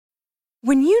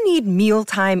When you need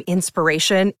mealtime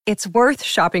inspiration, it's worth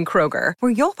shopping Kroger,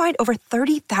 where you'll find over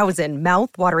 30,000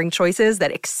 mouth-watering choices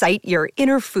that excite your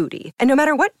inner foodie. And no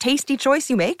matter what tasty choice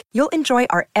you make, you'll enjoy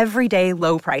our everyday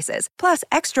low prices, plus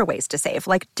extra ways to save,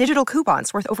 like digital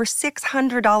coupons worth over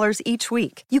 $600 each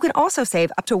week. You can also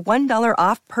save up to $1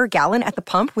 off per gallon at the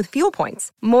pump with fuel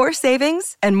points. More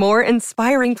savings and more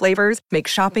inspiring flavors make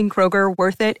shopping Kroger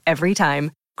worth it every time.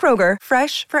 Kroger,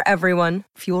 fresh for everyone.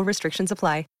 Fuel restrictions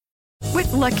apply.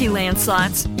 With Lucky Land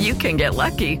Slots, you can get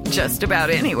lucky just about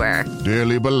anywhere.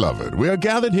 Dearly beloved, we are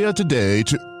gathered here today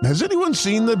to... Has anyone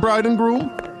seen the bride and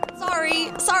groom?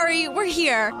 Sorry, we're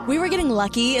here. We were getting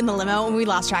lucky in the limo and we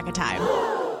lost track of time.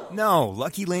 No,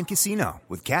 Lucky Land Casino,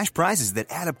 with cash prizes that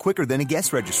add up quicker than a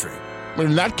guest registry.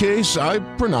 In that case, I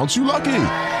pronounce you lucky.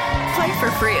 Play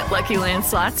for free at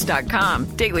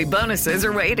LuckyLandSlots.com. Daily bonuses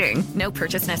are waiting. No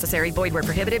purchase necessary. Void where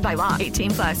prohibited by law.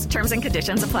 18+. Terms and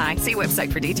conditions apply. See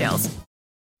website for details.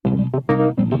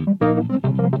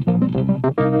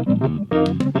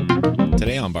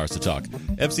 Today on Barca Talk,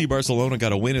 FC Barcelona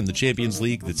got a win in the Champions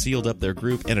League that sealed up their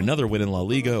group and another win in La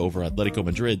Liga over Atletico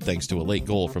Madrid thanks to a late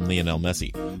goal from Lionel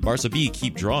Messi. Barca B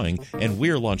keep drawing, and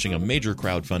we're launching a major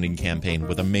crowdfunding campaign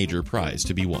with a major prize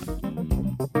to be won.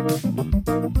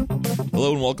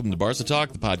 Hello and welcome to Barca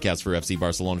Talk, the podcast for FC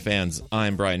Barcelona fans.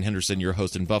 I'm Brian Henderson, your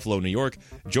host in Buffalo, New York.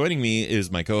 Joining me is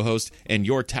my co-host and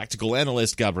your tactical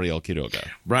analyst, Gabriel Quiroga.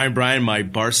 Brian, my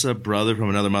Barca brother from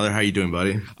another mother. How you doing,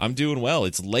 buddy? I'm doing well.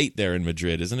 It's late there in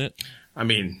Madrid, isn't it? I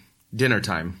mean, dinner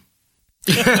time.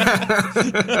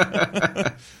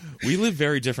 We live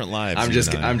very different lives. I'm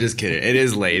just kidding. It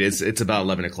is late. It's about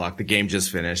 11 o'clock. The game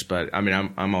just finished, but I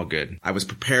mean, I'm all good. I was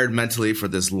prepared mentally for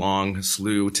this long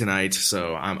slew tonight,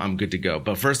 so I'm good to go.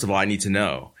 But first of all, I need to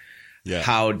know,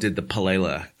 how did the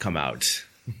paella come out?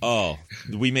 Oh,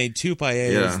 we made two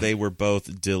paellas. Yeah. They were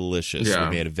both delicious. Yeah.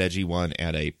 We made a veggie one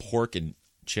and a pork and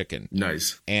chicken.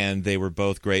 Nice. And they were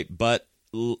both great, but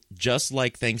just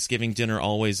like Thanksgiving dinner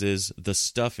always is, the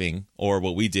stuffing, or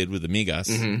what we did with the migas.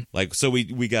 Mm-hmm. So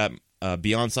we got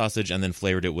Beyond sausage and then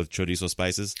flavored it with chorizo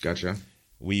spices. Gotcha.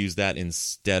 We used that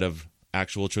instead of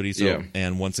actual chorizo,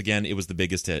 and once again, it was the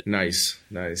biggest hit. Nice.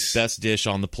 Best dish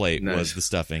on the plate was the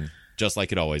stuffing, just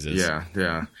like it always is.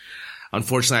 Yeah.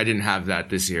 Unfortunately, I didn't have that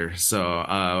this year.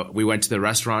 So we went to the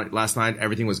restaurant last night.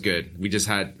 Everything was good. We just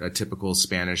had a typical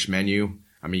Spanish menu.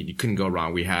 I mean, you couldn't go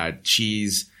wrong. We had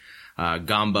cheese,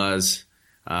 gambas.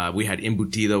 We had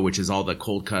embutido, which is all the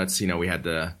cold cuts. You know, we had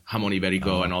the jamón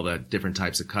ibérico and all the different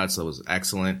types of cuts. So it was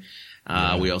excellent.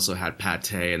 We also had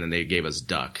pate, and then they gave us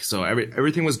duck. So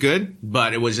everything was good,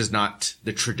 but it was just not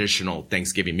the traditional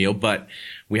Thanksgiving meal. But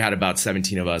we had about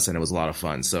 17 of us, and it was a lot of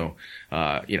fun. So,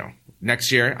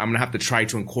 next year, I'm going to have to try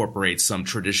to incorporate some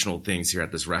traditional things here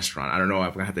at this restaurant. I don't know if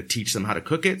I'm going to have to teach them how to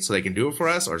cook it so they can do it for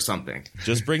us or something.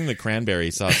 Just bring the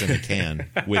cranberry sauce in a can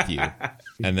with you,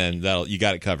 and then you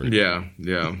got it covered. Yeah.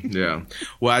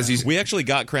 Well, we actually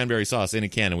got cranberry sauce in a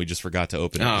can, and we just forgot to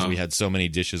open it because we had so many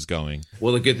dishes going.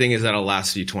 Well, the good thing is that'll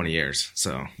last you 20 years.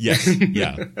 So yes,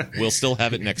 yeah, we'll still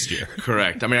have it next year.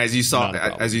 Correct. I mean, as you saw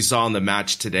in the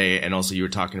match today, and also you were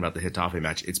talking about the Getafe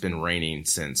match, it's been raining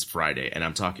since Friday, and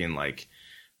I'm talking like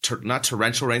not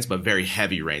torrential rains, but very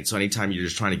heavy rain. So anytime you're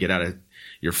just trying to get out of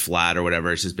your flat or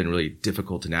whatever, it's just been really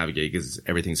difficult to navigate because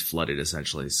everything's flooded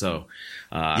essentially. So,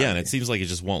 and it seems like it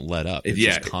just won't let up. It's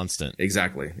just constant.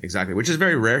 Exactly. Which is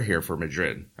very rare here for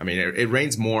Madrid. I mean, it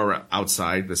rains more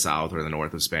outside the south or the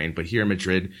north of Spain, but here in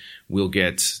Madrid, we'll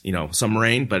get, some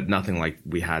rain, but nothing like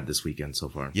we had this weekend so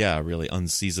far. Yeah. Really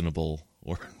unseasonable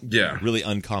or really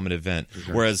uncommon event.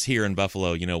 Okay. Whereas here in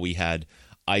Buffalo, we had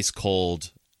ice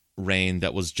cold rain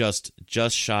that was just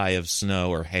shy of snow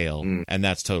or hail, and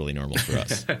that's totally normal for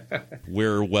us.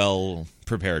 We're well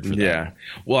prepared for that. Yeah.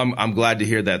 Well, I'm glad to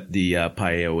hear that the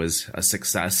paella was a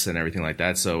success and everything like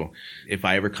that. So if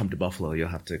I ever come to Buffalo, you'll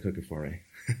have to cook it for me.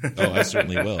 Oh, I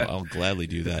certainly will. I'll gladly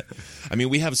do that. I mean,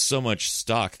 we have so much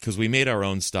stock because we made our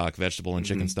own stock, vegetable and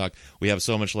chicken stock. We have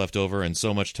so much left over and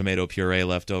so much tomato puree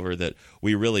left over that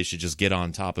we really should just get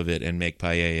on top of it and make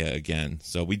paella again.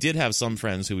 So we did have some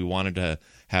friends who we wanted to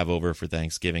have over for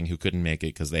Thanksgiving who couldn't make it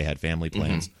because they had family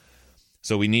plans.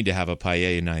 So we need to have a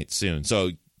paella night soon. So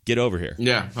get over here.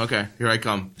 Yeah, okay. Here I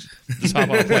come. Just hop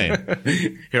on a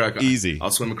plane. Here I come. Easy.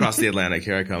 I'll swim across the Atlantic.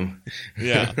 Here I come.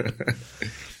 Yeah.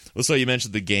 Well, so you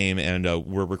mentioned the game, and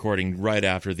we're recording right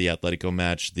after the Atletico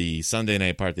match, the Sunday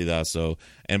night partidazo.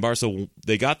 And Barca,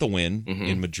 they got the win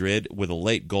in Madrid with a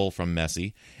late goal from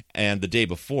Messi. And the day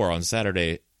before, on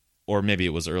Saturday, or maybe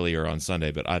it was earlier on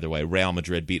Sunday, but either way, Real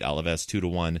Madrid beat Alaves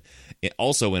 2-1,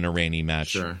 also in a rainy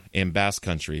match in Basque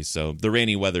Country. So the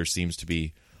rainy weather seems to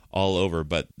be all over.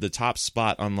 But the top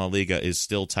spot on La Liga is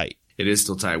still tight. It is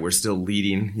still tight. We're still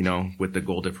leading, with the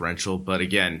goal differential. But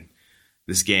again,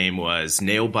 this game was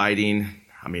nail biting.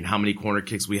 I mean, how many corner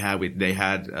kicks we had? They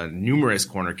had numerous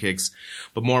corner kicks.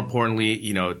 But more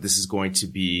importantly, this is going to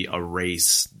be a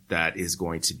race that is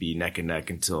going to be neck and neck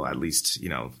until at least,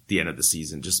 the end of the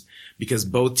season. Just because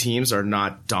both teams are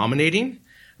not dominating.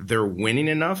 They're winning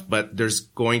enough, but there's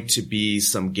going to be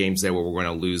some games there where we're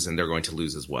going to lose, and they're going to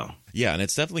lose as well. Yeah, and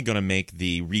it's definitely going to make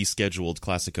the rescheduled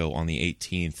Clásico on the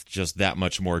 18th just that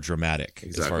much more dramatic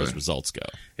as far as results go.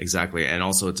 Exactly, and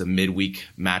also it's a midweek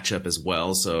matchup as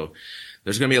well, so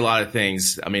there's going to be a lot of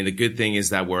things. I mean, the good thing is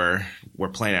that we're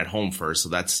playing at home first, so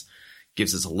that's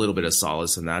gives us a little bit of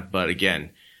solace in that. But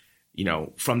again,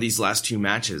 from these last two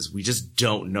matches, we just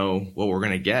don't know what we're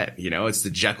going to get. It's the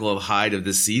Jekyll of Hyde of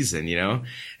this season,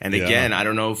 And again, I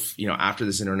don't know if, after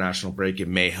this international break, it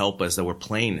may help us that we're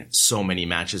playing so many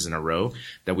matches in a row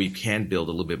that we can build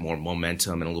a little bit more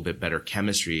momentum and a little bit better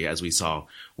chemistry, as we saw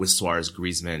with Suarez,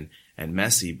 Griezmann, and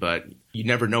Messi. But you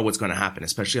never know what's going to happen,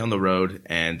 especially on the road,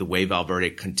 and the way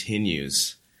Valverde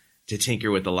continues to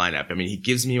tinker with the lineup. I mean, he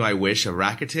gives me my wish of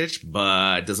Rakitic,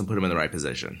 but doesn't put him in the right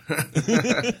position.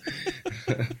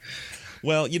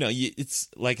 Well, it's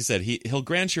like I said, he'll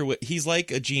grant your wish. He's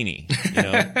like a genie,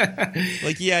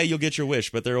 Like, yeah, you'll get your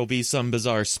wish, but there will be some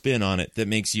bizarre spin on it that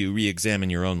makes you re-examine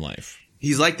your own life.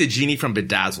 He's like the genie from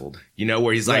Bedazzled,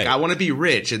 where he's like, I want to be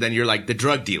rich. And then you're like the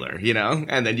drug dealer,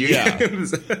 and then you. Yeah.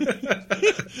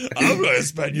 I'm going to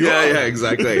spend your. Yeah,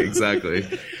 exactly.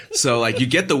 So like you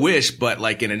get the wish, but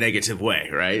like in a negative way,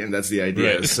 right? And that's the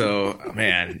idea. Right. So,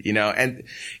 man,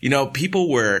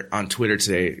 people were on Twitter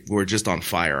today were just on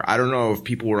fire. I don't know if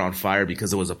people were on fire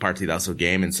because it was a Partidazo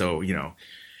game. And so,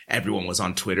 everyone was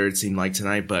on Twitter, it seemed like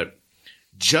tonight. But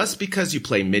just because you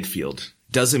play midfield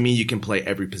doesn't mean you can play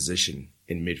every position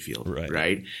in midfield,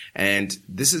 right? And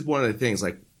this is one of the things,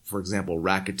 like, for example,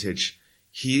 Rakitic,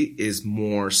 he is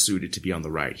more suited to be on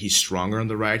the right. He's stronger on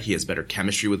the right. He has better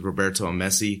chemistry with Roberto and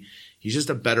Messi. He's just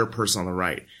a better person on the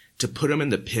right. To put him in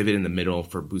the pivot in the middle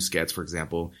for Busquets, for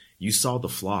example, you saw the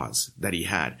flaws that he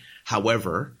had.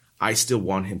 However, I still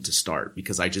want him to start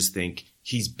because I just think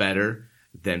he's better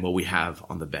than what we have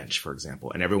on the bench, for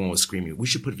example. And everyone was screaming, we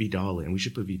should put Vidal in,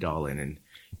 and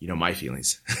my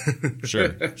feelings.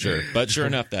 Sure. But sure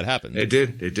enough, that happened. It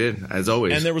did, as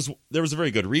always. And there was a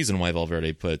very good reason why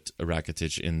Valverde put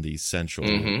Rakitic in the central,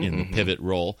 in the pivot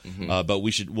role. But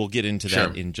we'll get into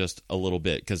that in just a little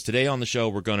bit. Because today on the show,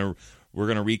 we're going to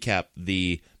recap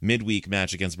the midweek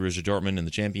match against Borussia Dortmund in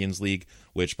the Champions League,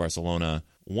 which Barcelona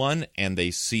won, and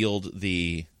they sealed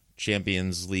the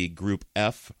Champions League Group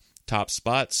F top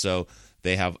spot. So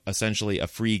they have essentially a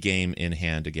free game in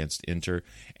hand against Inter,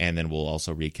 and then we'll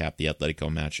also recap the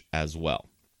Atletico match as well.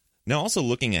 Now, also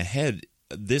looking ahead,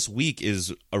 this week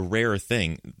is a rare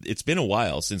thing. It's been a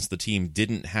while since the team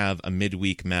didn't have a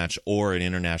midweek match or an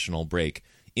international break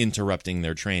interrupting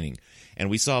their training. And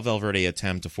we saw Valverde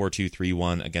attempt a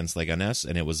 4-2-3-1 against Leganés,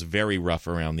 and it was very rough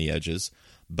around the edges.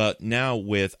 But now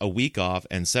with a week off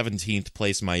and 17th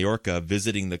place Mallorca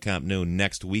visiting the Camp Nou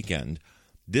next weekend,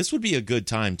 this would be a good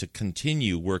time to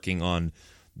continue working on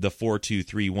the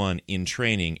 4-2-3-1 in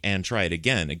training and try it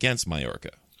again against Mallorca.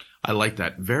 I like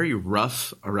that. Very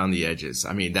rough around the edges.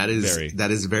 I mean, that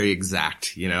is very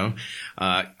exact,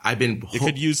 I've been... It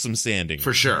could use some sanding.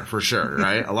 For sure,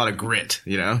 right? A lot of grit,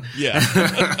 Yeah.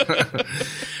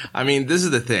 I mean, this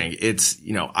is the thing. It's,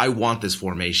 I want this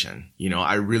formation.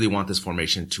 I really want this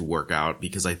formation to work out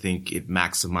because I think it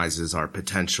maximizes our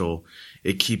potential.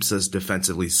 It keeps us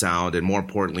defensively sound. And more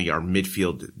importantly, our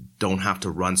midfield don't have to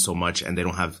run so much and they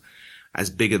don't have as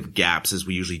big of gaps as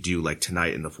we usually do, like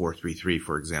tonight in the 4-3-3,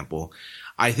 for example.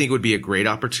 I think it would be a great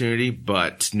opportunity,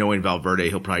 but knowing Valverde,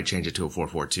 he'll probably change it to a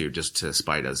 4-4-2 just to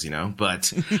spite us,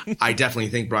 But I definitely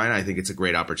think, Brian, I think it's a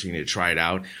great opportunity to try it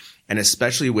out. And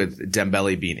especially with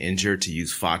Dembele being injured, to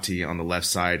use Fati on the left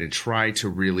side and try to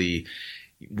really...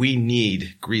 We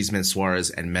need Griezmann,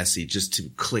 Suarez, and Messi just to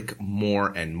click more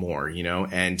and more,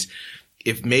 And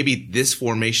if maybe this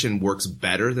formation works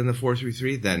better than the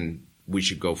 4-3-3, then we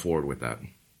should go forward with that.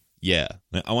 Yeah.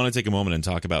 I want to take a moment and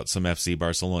talk about some FC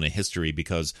Barcelona history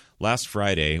because last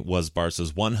Friday was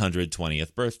Barca's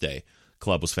 120th birthday.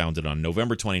 Club was founded on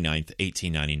November 29th,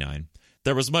 1899.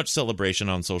 There was much celebration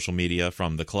on social media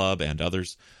from the club and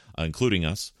others, including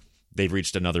us. They've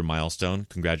reached another milestone.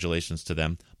 Congratulations to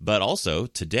them. But also,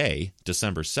 today,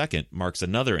 December 2nd, marks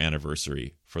another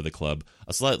anniversary for the club,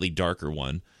 a slightly darker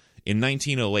one. In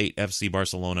 1908, FC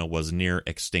Barcelona was near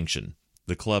extinction.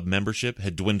 The club membership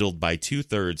had dwindled by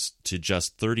 2/3 to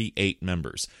just 38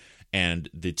 members, and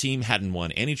the team hadn't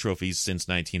won any trophies since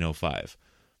 1905.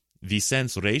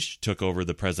 Vicente Reis took over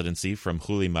the presidency from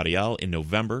Juli Marial in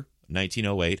November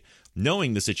 1908,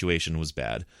 knowing the situation was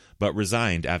bad, but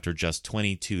resigned after just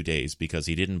 22 days because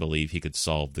he didn't believe he could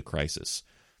solve the crisis.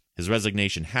 His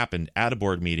resignation happened at a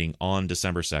board meeting on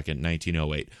December 2nd,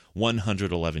 1908,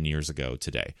 111 years ago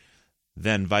today.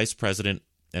 Then Vice President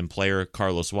and player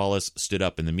Carlos Wallace stood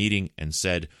up in the meeting and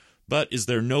said, "But is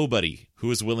there nobody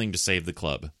who is willing to save the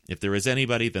club? If there is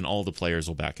anybody, then all the players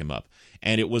will back him up."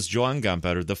 And it was Joan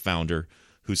Gamper, the founder,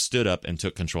 who stood up and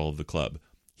took control of the club.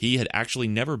 He had actually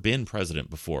never been president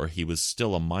before. He was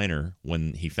still a minor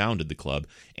when he founded the club,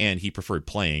 and he preferred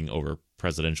playing over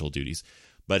presidential duties.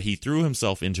 But he threw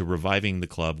himself into reviving the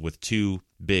club with two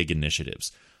big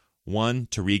initiatives. One,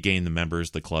 to regain the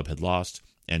members the club had lost,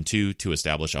 and two, to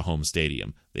establish a home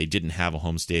stadium. They didn't have a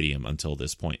home stadium until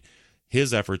this point.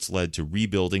 His efforts led to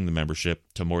rebuilding the membership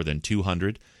to more than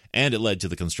 200, and it led to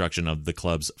the construction of the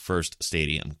club's first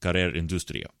stadium, Carrer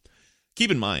Industria.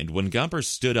 Keep in mind, when Gamper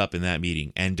stood up in that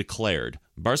meeting and declared,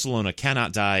 "Barcelona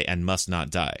cannot die and must not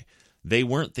die," they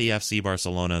weren't the FC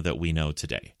Barcelona that we know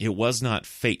today. It was not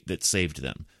fate that saved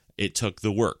them. It took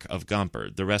the work of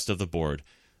Gamper, the rest of the board,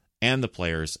 and the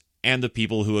players, and the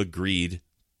people who agreed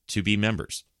to be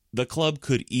members. The club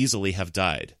could easily have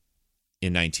died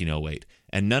in 1908,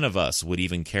 and none of us would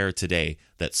even care today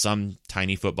that some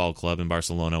tiny football club in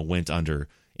Barcelona went under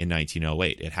in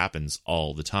 1908. It happens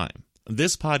all the time.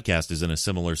 This podcast is in a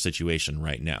similar situation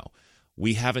right now.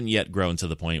 We haven't yet grown to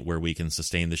the point where we can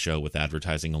sustain the show with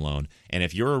advertising alone, and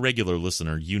if you're a regular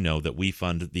listener, you know that we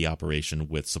fund the operation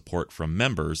with support from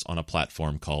members on a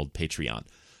platform called Patreon.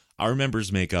 Our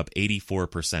members make up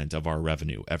 84% of our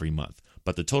revenue every month,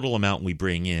 but the total amount we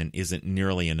bring in isn't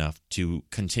nearly enough to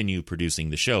continue producing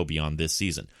the show beyond this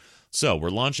season. So we're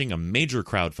launching a major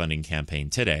crowdfunding campaign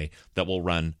today that will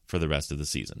run for the rest of the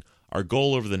season. Our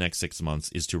goal over the next 6 months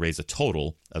is to raise a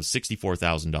total of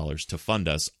 $64,000 to fund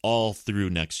us all through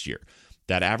next year.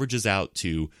 That averages out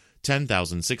to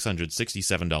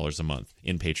 $10,667 a month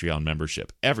in Patreon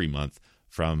membership every month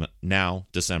from now,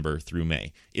 December, through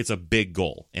May. It's a big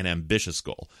goal, an ambitious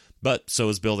goal, but so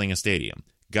is building a stadium.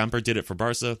 Gamper did it for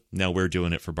Barca, now we're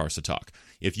doing it for Barca Talk.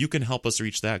 If you can help us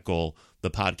reach that goal,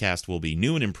 the podcast will be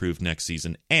new and improved next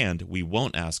season, and we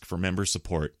won't ask for member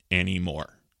support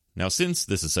anymore. Now, since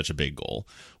this is such a big goal,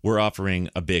 we're offering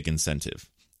a big incentive.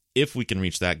 If we can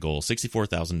reach that goal,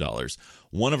 $64,000,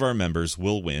 one of our members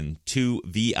will win 2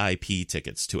 VIP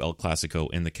tickets to El Clasico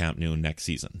in the Camp Nou next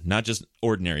season. Not just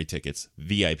ordinary tickets,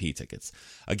 VIP tickets.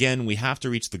 Again, we have to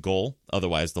reach the goal,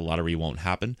 otherwise the lottery won't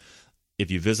happen. If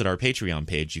you visit our Patreon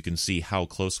page, you can see how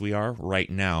close we are. Right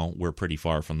now, we're pretty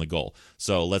far from the goal.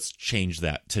 So let's change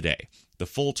that today. The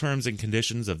full terms and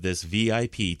conditions of this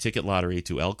VIP ticket lottery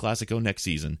to El Clasico next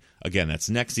season, again, that's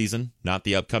next season, not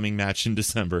the upcoming match in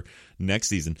December, next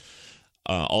season.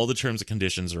 All the terms and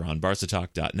conditions are on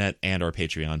barcatalk.net and our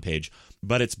Patreon page,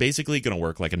 but it's basically going to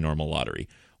work like a normal lottery.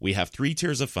 We have 3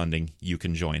 tiers of funding you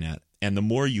can join at, and the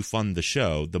more you fund the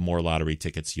show, the more lottery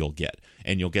tickets you'll get,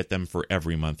 and you'll get them for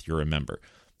every month you're a member.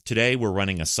 Today, we're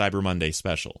running a Cyber Monday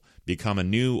special. Become a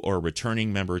new or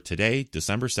returning member today,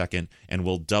 December 2nd, and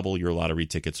we'll double your lottery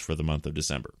tickets for the month of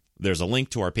December. There's a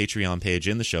link to our Patreon page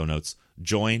in the show notes.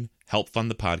 Join, help fund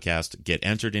the podcast, get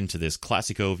entered into this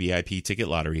Clasico VIP ticket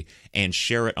lottery, and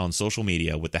share it on social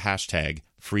media with the hashtag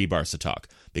FreeBarcaTalk,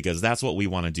 because that's what we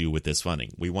want to do with this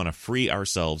funding. We want to free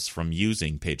ourselves from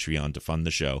using Patreon to fund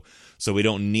the show, so we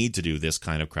don't need to do this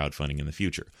kind of crowdfunding in the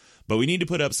future. But we need to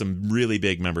put up some really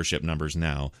big membership numbers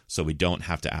now, so we don't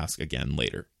have to ask again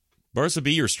later. Barca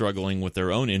B are struggling with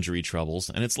their own injury troubles,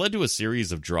 and it's led to a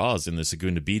series of draws in the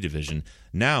Segunda B division.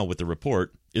 Now, with the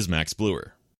report, is Max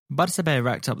Bluer. Barca B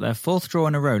racked up their 4th draw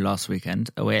in a row last weekend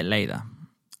away at Lleida.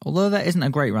 Although that isn't a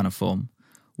great run of form,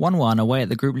 1-1 away at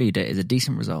the group leader is a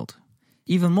decent result.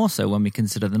 Even more so when we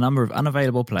consider the number of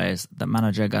unavailable players that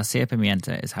manager Garcia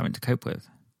Pimienta is having to cope with.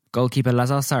 Goalkeeper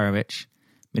Lazar Sarovic,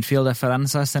 midfielder Ferran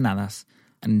Sarcenadas,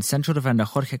 and central defender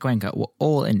Jorge Cuenca were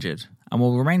all injured and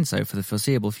will remain so for the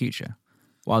foreseeable future,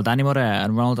 while Dani Morea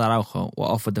and Ronald Araujo were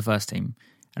off with the first team,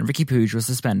 and Ricky Puig was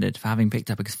suspended for having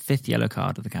picked up his 5th yellow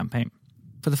card of the campaign.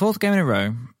 For the 4th game in a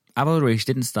row, Abel Ruiz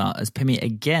didn't start as Pimi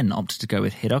again opted to go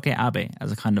with Hiroki Abe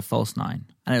as a kind of false 9,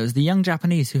 and it was the young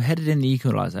Japanese who headed in the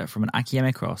equaliser from an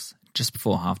Akiyeme cross just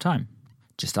before half-time.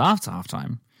 Just after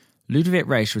half-time, Ludovic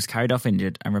Reis was carried off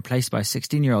injured and replaced by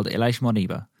 16-year-old Ilaish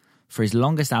Moriba for his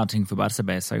longest outing for Barca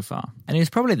B so far, and he was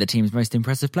probably the team's most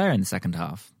impressive player in the second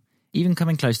half, even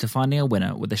coming close to finding a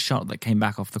winner with a shot that came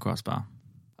back off the crossbar.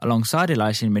 Alongside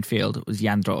Ilaish in midfield was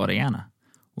Yandro Orellana,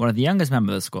 one of the youngest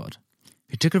members of the squad,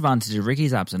 who took advantage of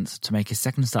Ricky's absence to make his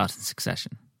second start in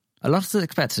succession. A lot was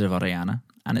expected of Orellana,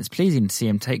 and it's pleasing to see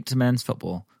him take to men's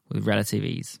football with relative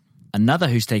ease. Another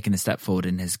who's taken a step forward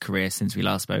in his career since we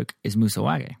last spoke is Moussa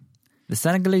Wagué. The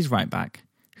Senegalese right-back,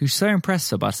 who's so impressed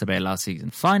for Barça B last season,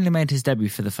 finally made his debut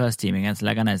for the first team against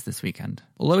Leganés this weekend.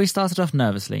 Although he started off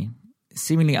nervously,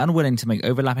 seemingly unwilling to make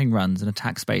overlapping runs and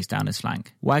attack space down his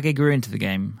flank, Wagué grew into the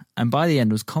game, and by the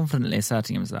end was confidently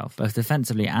asserting himself, both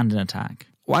defensively and in attack.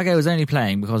 Wagué was only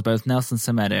playing because both Nelson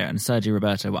Semedo and Sergi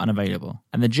Roberto were unavailable,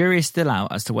 and the jury is still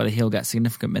out as to whether he'll get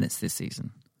significant minutes this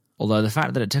season. Although the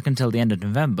fact that it took until the end of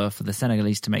November for the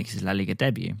Senegalese to make his La Liga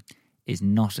debut is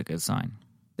not a good sign.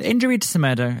 The injury to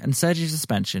Semedo and Sergi's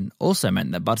suspension also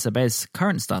meant that Barça B's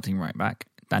current starting right-back,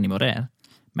 Dani Morel,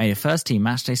 made a first-team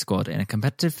matchday squad in a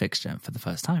competitive fixture for the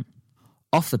first time.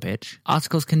 Off the pitch,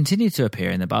 articles continue to appear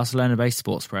in the Barcelona-based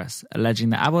sports press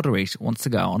alleging that Abel Ruiz wants to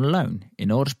go on loan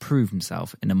in order to prove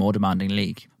himself in a more demanding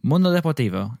league. Mundo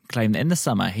Deportivo claimed that in the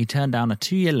summer he turned down a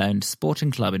 2-year loan to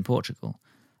Sporting Club in Portugal,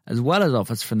 as well as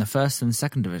offers from the first and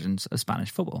second divisions of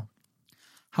Spanish football.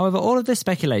 However, all of this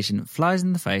speculation flies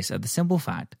in the face of the simple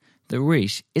fact that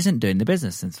Ruiz isn't doing the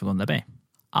business since Segunda B.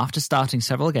 After starting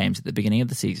several games at the beginning of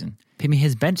the season, Pimi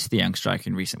has benched the young striker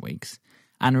in recent weeks,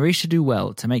 and Ruiz should do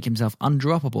well to make himself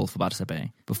undroppable for Barça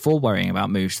B before worrying about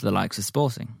moves to the likes of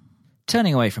Sporting.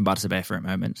 Turning away from Barça B for a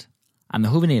moment, and the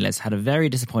Juveniles had a very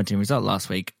disappointing result last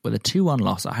week with a 2-1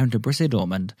 loss at home to Borussia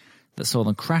Dortmund that saw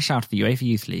them crash out of the UEFA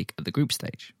Youth League at the group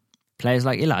stage. Players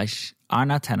like Ilaix,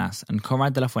 Arnau Tenas and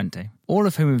Conrad de la Fuente, all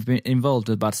of whom have been involved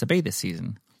with Barça B this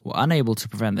season, were unable to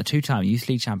prevent the 2-time Youth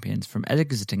League champions from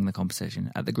exiting the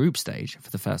competition at the group stage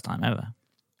for the first time ever.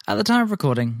 At the time of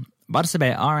recording, Barça B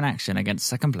are in action against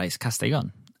second place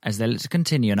Castellón, as they look to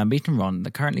continue an unbeaten run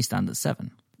that currently stands at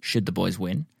 7. Should the boys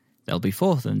win, they'll be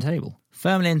 4th in the table,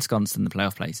 firmly ensconced in the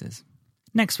playoff places.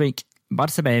 Next week,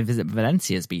 Barça B visit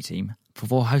Valencia's B team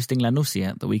before hosting La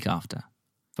Nucia the week after.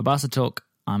 For Barça Talk,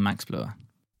 I'm Max Blower.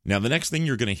 Now, the next thing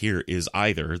you're going to hear is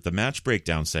either the match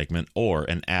breakdown segment or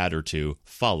an ad or two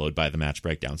followed by the match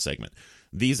breakdown segment.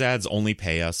 These ads only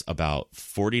pay us about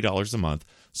 $40 a month,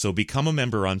 so become a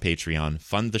member on Patreon,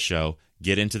 fund the show,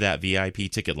 get into that VIP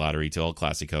ticket lottery to El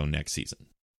Clasico next season.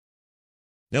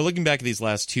 Now, looking back at these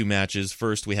last two matches,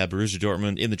 first we had Borussia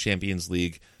Dortmund in the Champions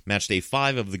League, match day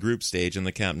 5 of the group stage in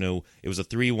the Camp Nou. It was a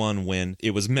 3-1 win.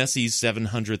 It was Messi's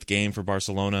 700th game for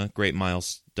Barcelona, great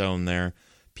milestone there.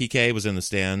 Piqué was in the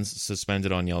stands,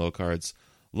 suspended on yellow cards.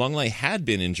 Longley had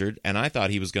been injured, and I thought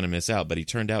he was going to miss out, but he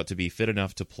turned out to be fit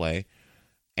enough to play.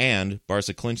 And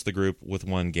Barca clinched the group with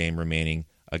one game remaining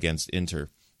against Inter.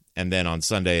 And then on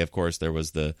Sunday, of course, there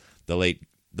was the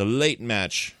late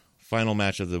match, final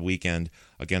match of the weekend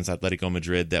against Atletico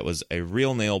Madrid. That was a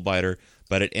real nail-biter,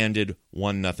 but it ended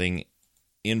 1-0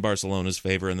 in Barcelona's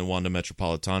favor in the Wanda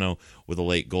Metropolitano with a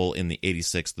late goal in the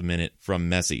 86th minute from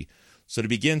Messi. So to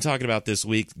begin talking about this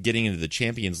week, getting into the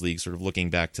Champions League, sort of looking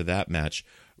back to that match,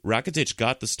 Rakitic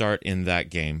got the start in that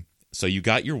game. So you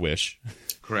got your wish.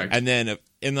 Correct. And then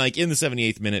in the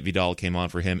 78th minute, Vidal came on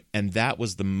for him, and that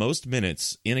was the most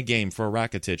minutes in a game for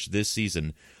Rakitic this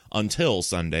season until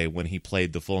Sunday when he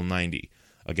played the full 90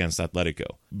 against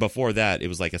Atletico. Before that, it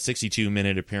was like a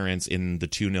 62-minute appearance in the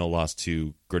 2-0 loss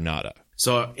to Granada.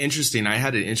 So interesting. I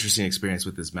had an interesting experience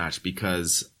with this match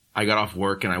because I got off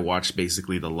work and I watched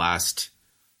basically the last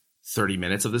 30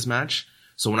 minutes of this match.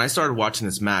 So when I started watching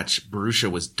this match, Borussia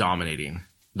was dominating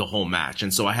the whole match.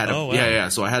 And so I had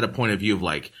so I had a point of view of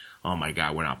like, oh my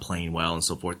God, we're not playing well and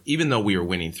so forth, even though we were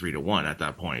winning 3-1 at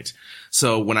that point.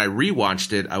 So when I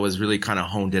rewatched it, I was really kind of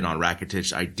honed in on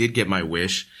Rakitic. I did get my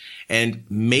wish. And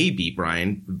maybe,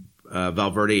 Brian,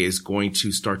 Valverde is going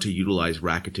to start to utilize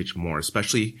Rakitic more,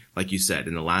 especially, like you said,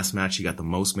 in the last match, he got the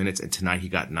most minutes, and tonight he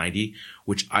got 90,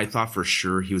 which I thought for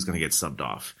sure he was going to get subbed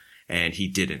off, and he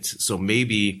didn't. So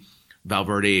maybe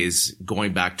Valverde is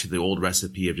going back to the old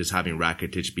recipe of just having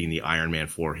Rakitic being the Iron Man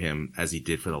for him, as he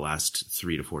did for the last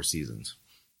 3 to 4 seasons.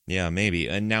 Yeah, maybe.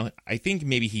 And now I think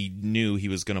maybe he knew he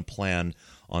was going to plan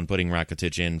on putting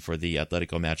Rakitic in for the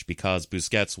Atletico match because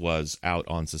Busquets was out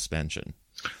on suspension.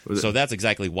 So that's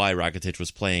exactly why Rakitic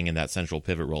was playing in that central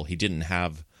pivot role. He didn't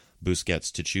have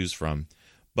Busquets to choose from.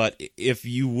 But if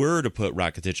you were to put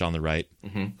Rakitic on the right,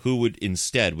 who would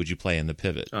you play in the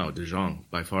pivot? Oh, De Jong,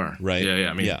 by far. Right. Yeah.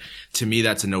 I mean, to me,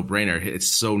 that's a no-brainer. It's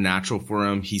so natural for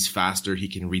him. He's faster. He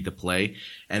can read the play.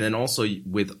 And then also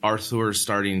with Arthur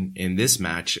starting in this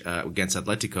match against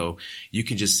Atletico, you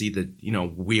can just see that,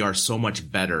 we are so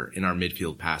much better in our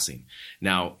midfield passing.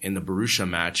 Now, in the Borussia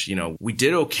match, we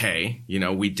did okay.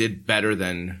 We did better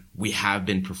than we have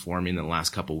been performing in the last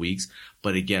couple of weeks.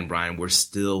 But again, Brian, we're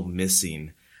still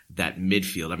missing that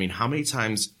midfield. I mean, how many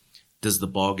times does the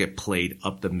ball get played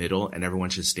up the middle and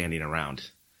everyone's just standing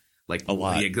around? Like a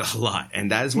lot. A lot.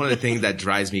 And that is one of the things that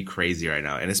drives me crazy right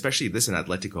now. And especially this an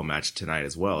Atletico match tonight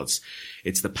as well.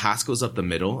 It's the pass goes up the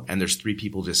middle and there's 3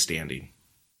 people just standing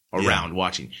around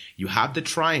watching. You have the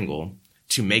triangle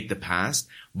to make the pass,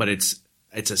 but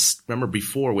remember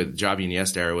before with Xavi and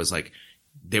Iniesta era, it was like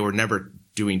they were never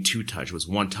doing 2-touch. It was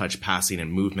 1-touch passing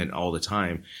and movement all the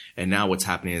time. And now what's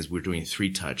happening is we're doing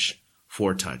 3-touch,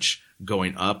 4-touch,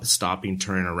 going up, stopping,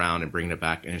 turning around and bringing it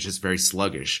back. And it's just very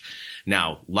sluggish.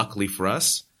 Now, luckily for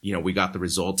us, we got the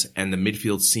result and the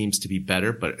midfield seems to be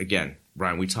better. But again,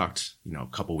 Brian, we talked, a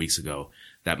couple weeks ago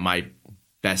that my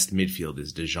best midfield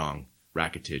is De Jong,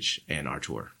 Rakitic, and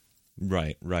Artur.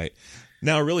 Right.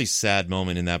 Now, a really sad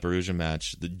moment in that Borussia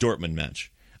match, the Dortmund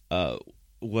match,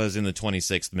 was in the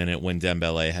 26th minute when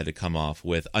Dembele had to come off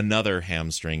with another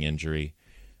hamstring injury.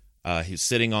 He's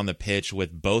sitting on the pitch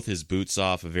with both his boots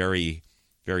off, a very,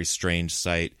 very strange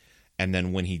sight. And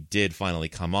then when he did finally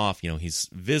come off, he's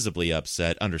visibly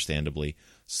upset, understandably,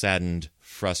 saddened,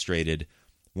 frustrated,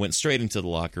 went straight into the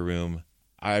locker room.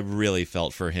 I really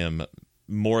felt for him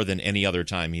more than any other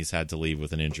time he's had to leave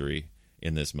with an injury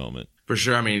in this moment. For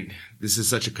sure. I mean, this is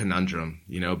such a conundrum,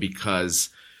 because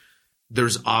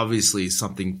there's obviously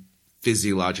something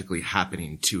physiologically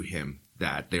happening to him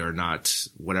that they are not,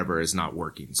 whatever is not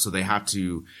working. So they have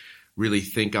to really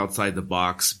think outside the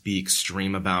box, be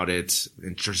extreme about it,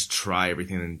 and just try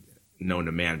everything known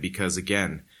to man. Because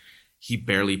again, he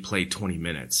barely played 20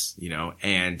 minutes,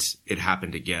 and it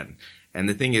happened again. And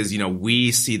the thing is,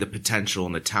 we see the potential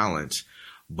and the talent,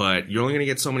 but you're only going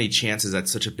to get so many chances at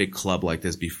such a big club like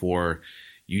this before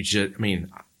you just,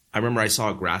 I remember I saw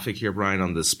a graphic here, Brian,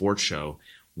 on the sports show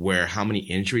where how many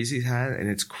injuries he's had, and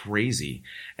it's crazy.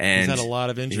 And he's had a lot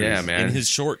of injuries in his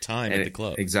short time at the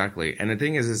club. Exactly. And the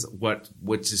thing is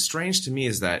what's strange to me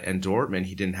is that in Dortmund,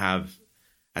 he didn't have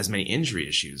as many injury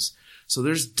issues. So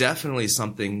there's definitely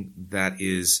something that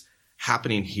is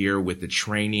happening here with the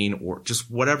training or just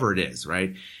whatever it is,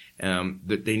 right?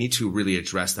 That they need to really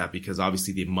address that because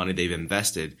obviously the money they've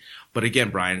invested. But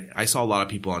again, Brian, I saw a lot of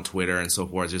people on Twitter and so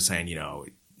forth just saying,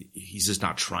 he's just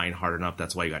not trying hard enough.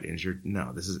 That's why he got injured.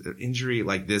 No, this is an injury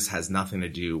like this has nothing to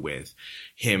do with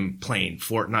him playing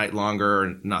Fortnite longer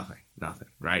or nothing,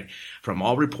 right? From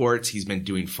all reports, he's been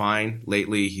doing fine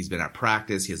lately. He's been at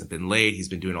practice. He hasn't been late. He's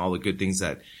been doing all the good things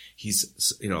that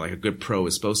he's, like a good pro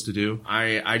is supposed to do.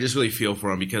 I just really feel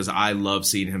for him because I love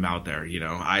seeing him out there.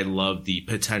 I love the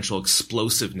potential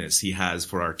explosiveness he has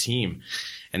for our team.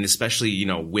 And especially,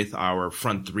 with our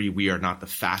front three, we are not the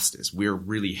fastest. We're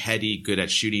really heady, good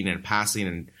at shooting and passing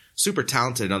and super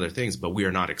talented in other things, but we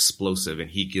are not explosive.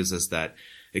 And he gives us that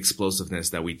explosiveness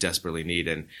that we desperately need.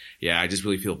 And yeah, I just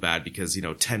really feel bad because,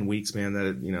 10 weeks, man,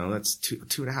 that's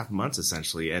 2.5 months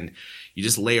essentially. And you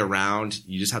just lay around,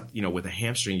 you just have, with a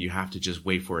hamstring, you have to just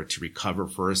wait for it to recover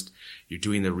first. You're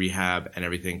doing the rehab and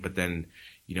everything, but then,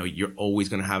 you're always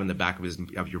going to have in the back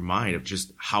of your mind of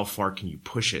just how far can you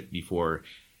push it before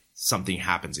something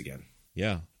happens again.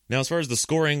 Yeah. Now, as far as the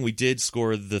scoring, we did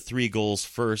score the 3 goals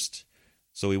first.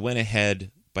 So we went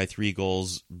ahead by 3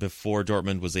 goals before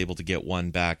Dortmund was able to get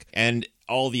one back. And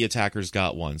all the attackers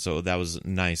got one. So that was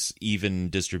nice, even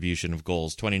distribution of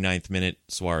goals. 29th minute,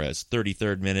 Suarez.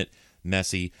 33rd minute,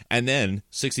 Messi. And then,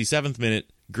 67th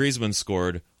minute, Griezmann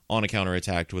scored on a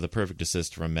counterattack with a perfect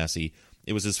assist from Messi.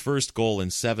 It was his first goal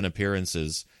in 7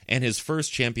 appearances and his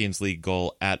first Champions League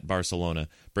goal at Barcelona,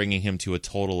 bringing him to a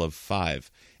total of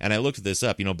 5. And I looked this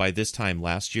up. By this time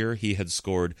last year, he had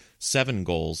scored 7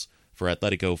 goals for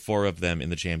Atletico, 4 of them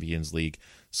in the Champions League.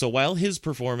 So while his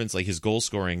performance, like his goal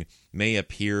scoring, may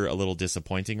appear a little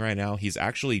disappointing right now, he's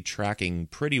actually tracking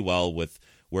pretty well with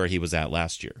where he was at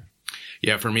last year.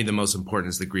 Yeah, for me, the most important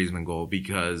is the Griezmann goal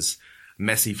because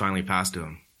Messi finally passed to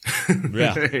him.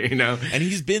 Yeah. And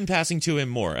he's been passing to him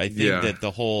more. I think that the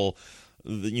whole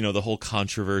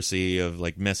controversy of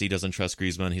like Messi doesn't trust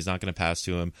Griezmann, he's not going to pass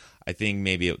to him. I think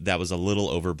maybe that was a little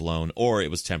overblown or it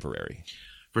was temporary.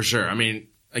 For sure.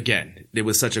 Again, it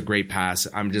was such a great pass.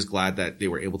 I'm just glad that they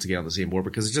were able to get on the same board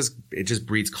because it just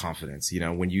breeds confidence.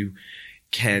 When you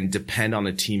can depend on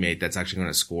a teammate that's actually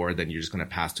going to score, then you're just going to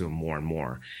pass to him more and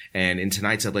more. And in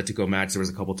tonight's Atletico match, there was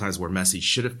a couple times where Messi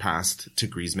should have passed to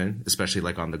Griezmann, especially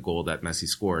like on the goal that Messi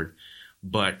scored.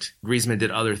 But Griezmann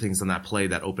did other things on that play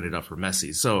that opened it up for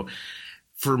Messi. So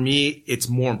for me, it's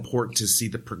more important to see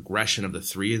the progression of the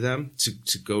 3 of them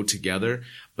to go together.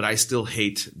 But I still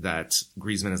hate that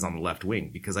Griezmann is on the left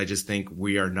wing because I just think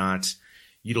we are not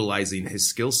utilizing his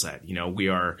skill set. We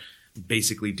are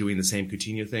basically doing the same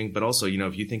Coutinho thing. But also,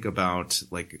 if you think about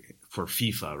like for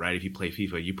FIFA, right? If you play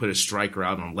FIFA, you put a striker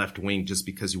out on left wing just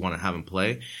because you want to have him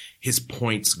play, his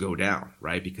points go down,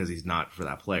 right? Because he's not for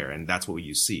that player. And that's what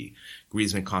you see.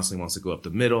 Griezmann constantly wants to go up the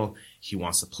middle. He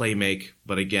wants to play make.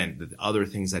 But again, the other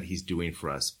things that he's doing for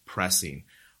us, pressing,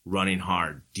 running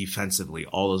hard, defensively,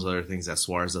 all those other things that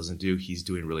Suarez doesn't do, he's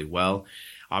doing really well.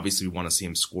 Obviously, we want to see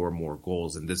him score more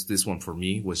goals. And this one for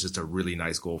me was just a really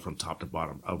nice goal from top to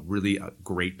bottom. A really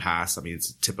great pass. I mean, it's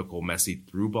a typical Messi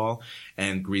through ball.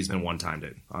 And Griezmann one-timed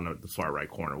it on the far right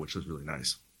corner, which was really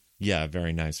nice. Yeah,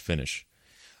 very nice finish.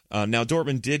 Now,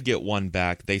 Dortmund did get one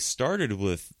back. They started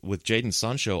with Jadon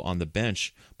Sancho on the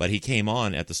bench, but he came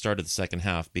on at the start of the second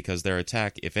half because their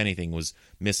attack, if anything, was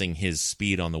missing his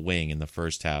speed on the wing in the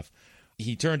first half.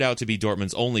 He turned out to be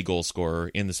Dortmund's only goal scorer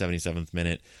in the 77th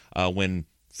minute when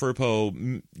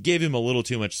Firpo gave him a little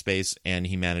too much space, and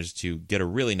he managed to get a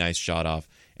really nice shot off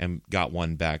and got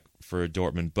one back for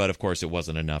Dortmund. But, of course, it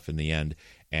wasn't enough in the end,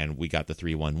 and we got the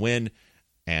 3-1 win.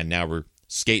 And now we're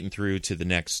skating through to the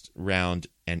next round,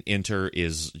 and Inter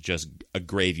is just a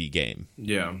gravy game.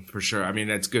 Yeah, for sure. I mean,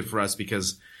 that's good for us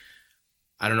because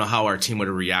I don't know how our team would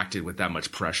have reacted with that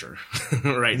much pressure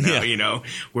right now. Yeah. You know,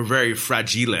 we're very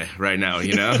fragile right now,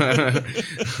 you know.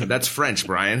 That's French,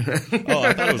 Brian. Oh,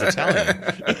 I thought it was Italian.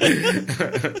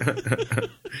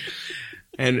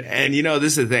 And you know,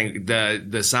 this is the thing,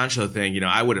 the Sancho thing, you know,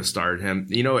 I would have started him.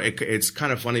 You know, it's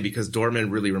kind of funny because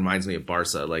Dortmund really reminds me of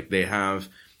Barca. Like, they have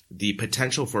the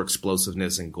potential for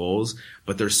explosiveness and goals,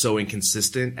 but they're so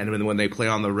inconsistent. And when they play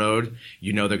on the road,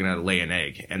 you know they're going to lay an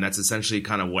egg. And that's essentially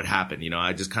kind of what happened. You know,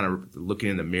 I just kind of looking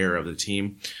in the mirror of the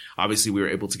team. Obviously, we were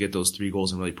able to get those 3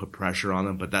 goals and really put pressure on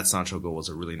them, but that Sancho goal was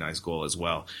a really nice goal as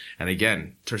well. And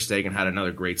again, Ter Stegen had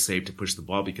another great save to push the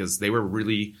ball because they were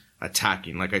really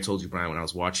attacking. Like I told you, Brian, when I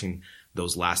was watching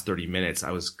those last 30 minutes,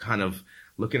 I was kind of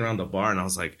looking around the bar and I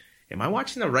was like, am I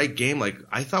watching the right game? Like,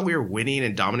 I thought we were winning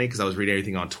and dominating because I was reading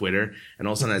everything on Twitter. And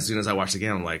all of a sudden, as soon as I watched the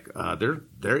game, I'm like,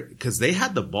 because they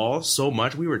had the ball so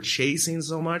much. We were chasing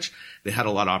so much. They had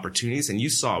a lot of opportunities. And you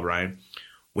saw, Ryan,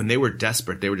 when they were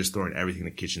desperate, they were just throwing everything in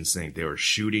the kitchen sink. They were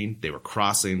shooting, they were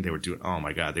crossing, they were doing, oh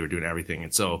my God, they were doing everything.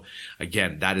 And so,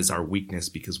 again, that is our weakness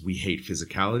because we hate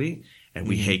physicality and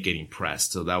we hate getting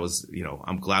pressed. So that was, you know,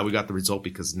 I'm glad we got the result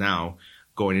because now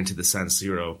going into the San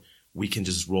Siro, we can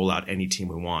just roll out any team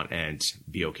we want and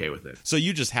be okay with it. So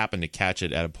you just happened to catch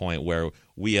it at a point where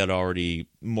we had already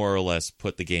more or less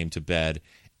put the game to bed,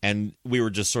 and we were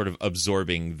just sort of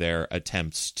absorbing their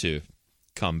attempts to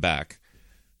come back.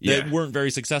 They weren't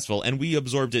very successful, and we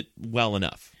absorbed it well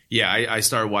enough. Yeah, I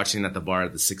started watching at the bar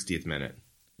at the 60th minute.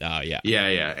 Oh, yeah.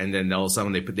 Yeah. And then all of a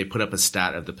sudden they put up a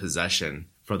stat of the possession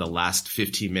for the last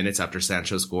 15 minutes after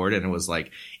Sancho scored, and it was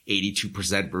like 82%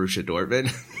 Borussia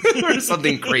Dortmund or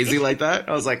something crazy like that.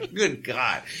 I was like, good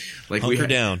God. Like, hunker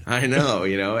down. I know,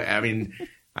 you know, I mean,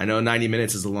 I know 90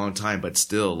 minutes is a long time, but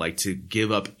still, like, to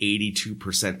give up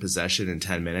 82% possession in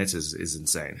 10 minutes is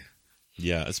insane.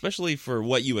 Yeah, especially for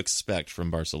what you expect from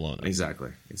Barcelona.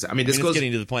 Exactly. I mean, this it's goes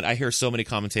getting to the point. I hear so many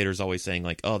commentators always saying,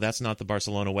 like, "Oh, that's not the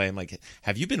Barcelona way." I'm like,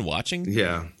 "Have you been watching?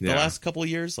 The last couple of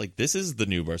years, like, this is the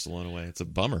new Barcelona way." It's a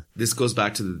bummer. This goes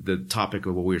back to the topic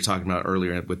of what we were talking about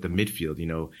earlier with the midfield. You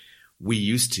know, we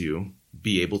used to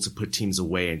be able to put teams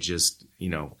away and just, you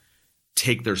know,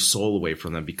 take their soul away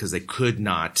from them because they could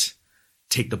not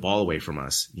take the ball away from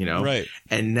us. You know, right?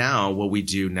 And now what we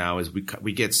do now is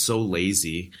we get so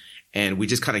lazy. And we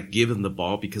just kind of give them the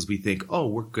ball because we think, oh,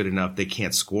 we're good enough. They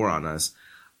can't score on us.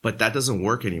 But that doesn't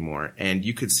work anymore. And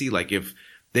you could see, like, if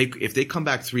they come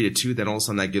back 3-2, then all of a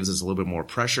sudden that gives us a little bit more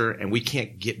pressure and we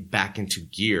can't get back into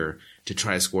gear to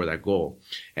try to score that goal.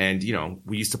 And, you know,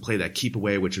 we used to play that keep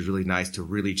away, which was really nice to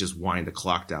really just wind the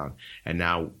clock down. And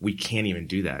now we can't even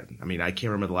do that. I mean, I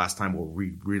can't remember the last time where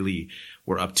we really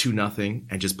were up 2-0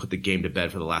 and just put the game to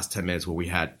bed for the last 10 minutes where we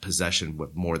had possession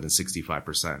with more than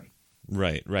 65%.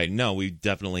 Right. No, we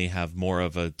definitely have more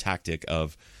of a tactic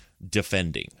of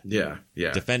defending. Yeah.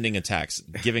 Defending attacks,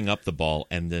 giving up the ball,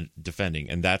 and then defending.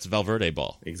 And that's Valverde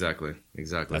ball. Exactly.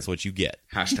 That's what you get.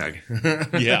 Hashtag.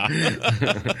 Yeah.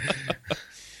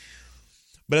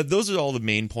 But those are all the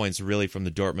main points, really, from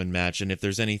the Dortmund match. And if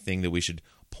there's anything that we should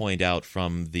point out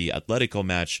from the Atletico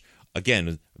match,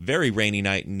 again, very rainy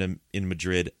night in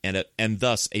Madrid, and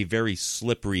thus a very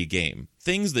slippery game.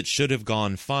 Things that should have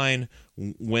gone fine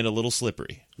went a little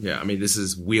slippery. Yeah, I mean, this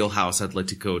is wheelhouse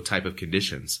Atletico type of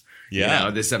conditions. Yeah.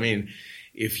 You know,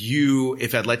 if you're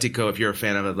a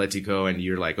fan of Atletico and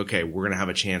you're like, okay, we're going to have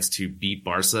a chance to beat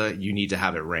Barca, you need to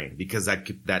have it rain because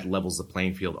that levels the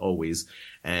playing field always.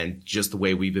 And just the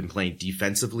way we've been playing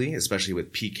defensively, especially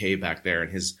with PK back there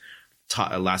and his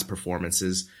last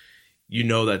performances, you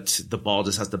know that the ball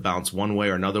just has to bounce one way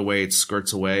or another way. It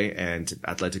skirts away, and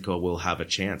Atletico will have a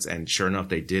chance. And sure enough,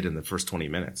 they did in the first 20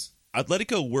 minutes.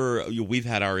 Atletico we've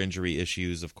had our injury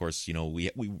issues. Of course,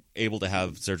 we able to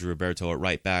have Sergio Roberto at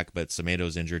right back, but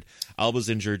Semedo's injured. Alba's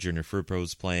injured. Junior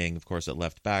Firpo's playing, of course, at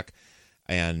left back.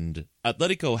 And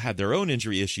Atletico had their own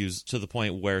injury issues to the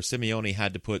point where Simeone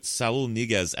had to put Saul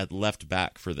Niguez at left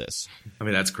back for this. I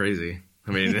mean, that's crazy.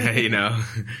 I mean,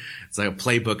 it's like a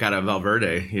playbook out of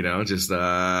Valverde, just,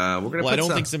 we're going to put I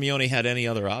don't think Simeone had any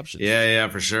other options. Yeah,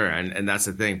 for sure. And that's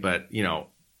the thing. But,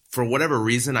 for whatever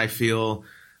reason, I feel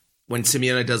when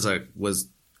Simeone does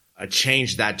a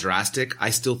change that drastic,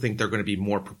 I still think they're going to be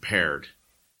more prepared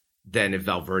than if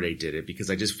Valverde did it,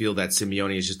 because I just feel that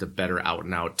Simeone is just a better out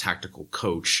and out tactical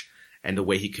coach, and the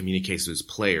way he communicates with his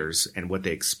players and what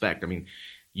they expect. I mean,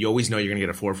 you always know you're going to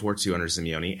get a 4-4-2 under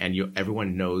Simeone, and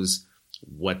everyone knows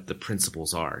what the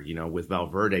principles are. With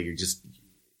Valverde, you're just,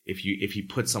 if you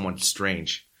put someone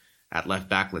strange at left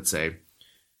back, let's say,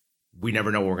 we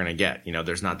never know what we're going to get.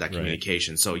 There's not that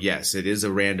communication. Right. So yes, it is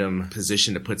a random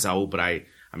position to put Saul, but I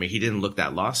mean, he didn't look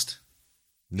that lost.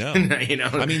 No.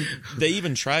 I mean, they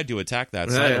even tried to attack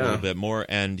that side a little bit more,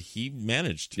 and he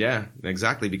managed. Yeah,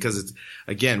 exactly. Because it's,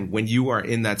 again, when you are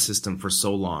in that system for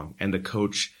so long, and the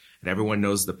coach and everyone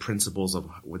knows the principles of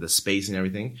with the space and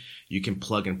everything, you can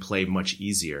plug and play much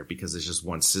easier because it's just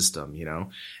one system,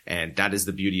 and that is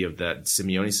the beauty of the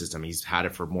Simeone system. He's had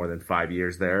it for more than 5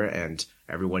 years there, and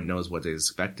everyone knows what is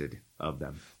expected of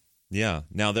them. Yeah.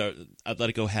 Now,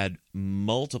 Atletico had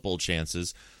multiple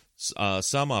chances.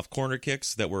 Some off corner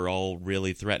kicks that were all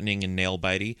really threatening and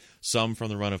nail-bitey, some from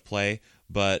the run of play,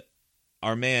 but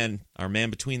our man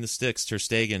between the sticks, Ter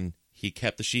Stegen, he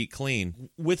kept the sheet clean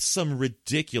with some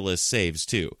ridiculous saves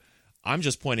too. I'm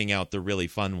just pointing out the really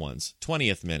fun ones.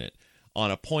 20th minute, on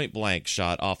a point-blank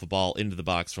shot off a ball into the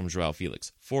box from Joao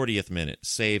Felix. 40th minute,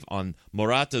 save on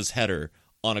Morata's header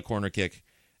on a corner kick.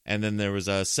 And then there was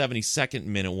a 72nd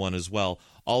minute one as well,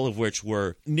 all of which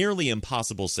were nearly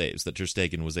impossible saves that Ter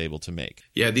Stegen was able to make.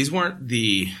 Yeah, these weren't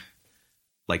the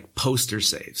poster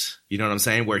saves. You know what I'm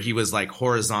saying? Where he was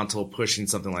horizontal pushing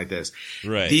something like this.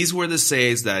 Right. These were the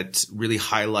saves that really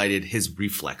highlighted his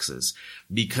reflexes,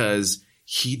 because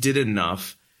he did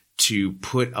enough to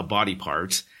put a body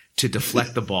part to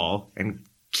deflect the ball and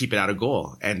keep it out of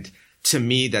goal. And to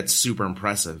me, that's super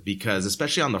impressive, because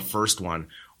especially on the first one,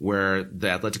 where the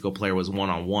Atletico player was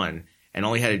one-on-one, and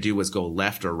all he had to do was go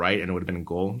left or right, and it would have been a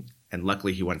goal. And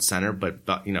luckily he went center, but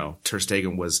Ter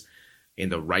Stegen was in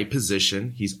the right position.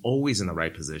 He's always in the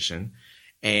right position.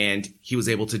 And he was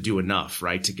able to do enough,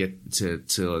 right, to get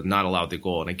to not allow the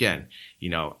goal. And again,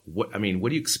 what do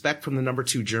you expect from the number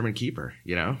 2 German keeper,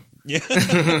 Yeah.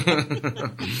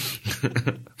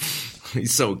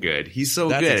 He's so good. He's so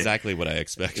good. That's exactly what I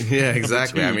expect. Yeah,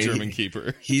 exactly. I mean, German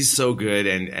keeper. He's so good.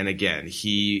 And again,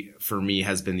 he, for me,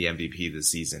 has been the MVP this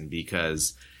season,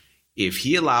 because if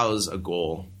he allows a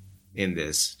goal in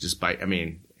this,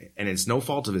 and it's no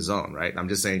fault of his own, right? I'm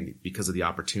just saying because of the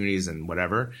opportunities and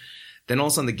whatever, then all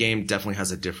of a sudden the game definitely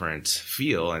has a different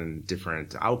feel and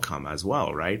different outcome as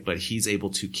well, right? But he's able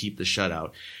to keep the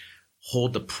shutout,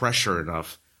 hold the pressure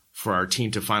enough for our team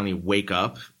to finally wake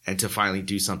up and to finally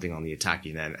do something on the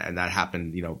attacking end. And that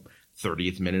happened,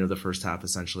 30th minute of the first half,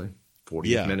 essentially,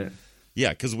 40th minute.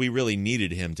 Yeah, because we really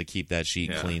needed him to keep that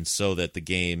sheet clean so that the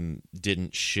game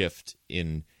didn't shift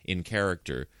in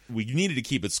character. We needed to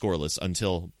keep it scoreless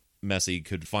until Messi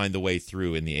could find the way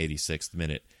through in the 86th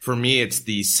minute. For me, it's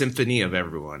the symphony of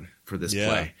everyone for this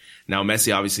play. Now,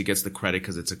 Messi obviously gets the credit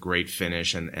because it's a great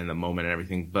finish and the moment and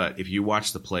everything. But if you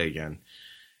watch the play again,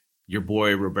 your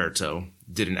boy Roberto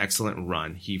did an excellent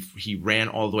run. He ran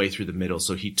all the way through the middle,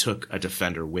 so he took a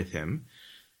defender with him.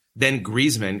 Then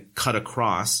Griezmann cut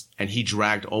across, and he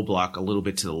dragged Oblak a little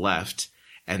bit to the left.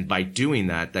 And by doing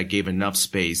that, that gave enough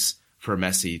space for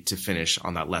Messi to finish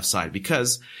on that left side.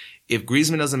 Because if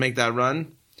Griezmann doesn't make that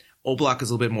run, Oblak is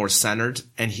a little bit more centered,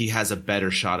 and he has a better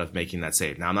shot of making that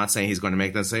save. Now, I'm not saying he's going to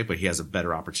make that save, but he has a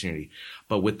better opportunity.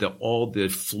 But with all the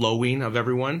flowing of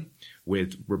everyone,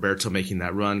 with Roberto making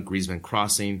that run, Griezmann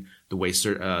crossing, the way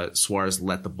Suarez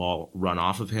let the ball run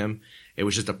off of him, it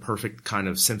was just a perfect kind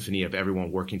of symphony of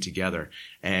everyone working together.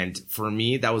 And for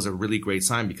me, that was a really great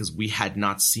sign, because we had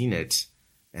not seen it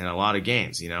in a lot of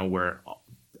games, where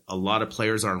a lot of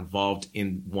players are involved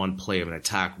in one play of an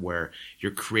attack, where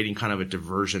you're creating kind of a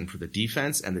diversion for the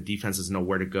defense, and the defense doesn't know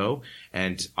where to go.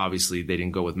 And obviously they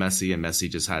didn't go with Messi, and Messi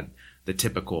just had the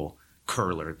typical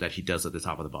curler that he does at the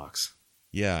top of the box.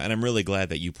 Yeah, and I'm really glad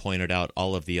that you pointed out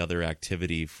all of the other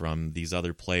activity from these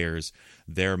other players,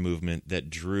 their movement that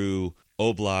drew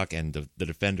Oblak and the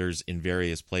defenders in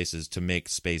various places to make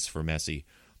space for Messi.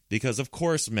 Because, of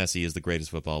course, Messi is the greatest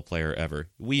football player ever.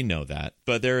 We know that.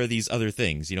 But there are these other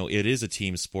things. It is a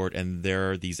team sport, and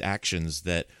there are these actions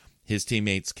that his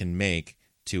teammates can make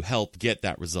to help get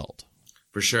that result.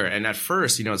 For sure. And at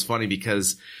first, it's funny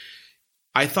because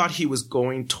I thought he was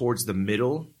going towards the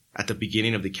middle at the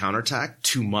beginning of the counterattack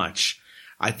too much.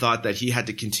 I thought that he had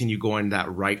to continue going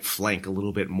that right flank a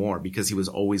little bit more because he was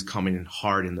always coming in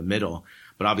hard in the middle.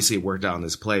 But obviously it worked out on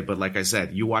this play. But like I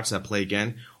said, you watch that play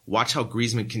again, watch how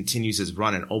Griezmann continues his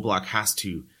run, and Oblak has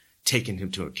to take him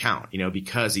to account,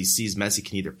 because he sees Messi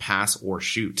can either pass or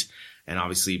shoot. And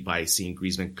obviously by seeing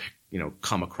Griezmann,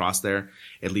 come across there,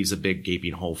 it leaves a big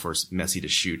gaping hole for Messi to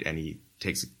shoot, and he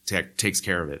takes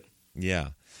care of it. Yeah.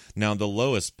 Now, the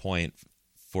lowest point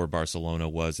for Barcelona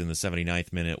was in the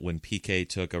 79th minute when Piqué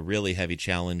took a really heavy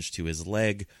challenge to his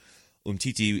leg.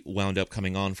 Umtiti wound up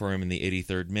coming on for him in the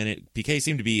 83rd minute. Piqué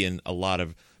seemed to be in a lot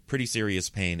of pretty serious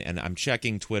pain, and I'm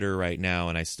checking Twitter right now,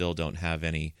 and I still don't have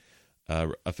any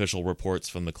official reports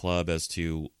from the club as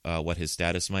to what his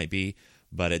status might be,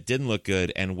 but it didn't look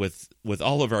good, and with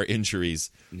all of our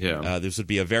injuries, this would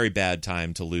be a very bad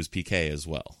time to lose Piqué as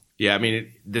well. Yeah, I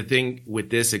mean, the thing with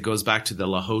this, it goes back to the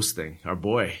Lajos thing, our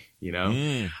boy,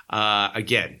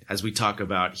 Again, as we talk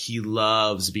about, he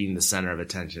loves being the center of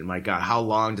attention. My God, how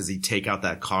long does he take out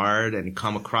that card and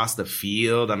come across the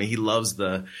field? I mean,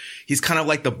 he's kind of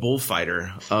like the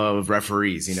bullfighter of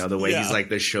referees, the way he's like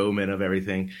the showman of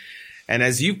everything. And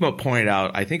as you pointed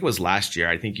out, I think it was last year,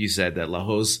 I think you said that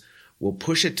Lajos will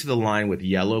push it to the line with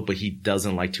yellow, but he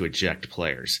doesn't like to eject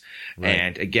players. Right.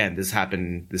 And again, this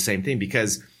happened the same thing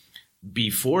because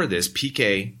before this,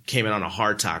 Piqué came in on a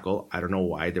hard tackle. I don't know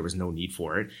why. There was no need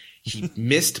for it. He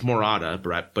missed Morata,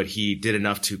 but he did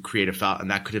enough to create a foul,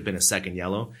 and that could have been a second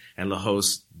yellow, and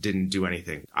Lajos didn't do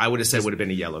anything. I would have said it would have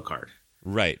been a yellow card.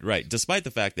 Right. Despite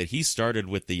the fact that he started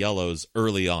with the yellows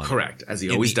early on. Correct, as he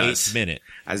always does. 8th minute.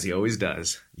 As he always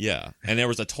does. Yeah, and there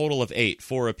was a total of 8,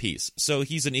 4 apiece. So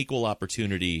he's an equal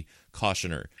opportunity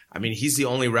cautioner. I mean, he's the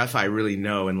only ref I really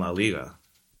know in La Liga.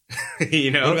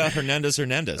 What about Hernandez?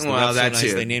 Well, that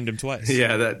too. They named him twice.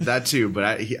 Yeah, that too.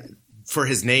 But for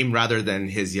his name rather than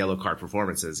his yellow card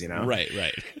performances,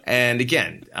 Right. And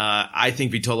again, I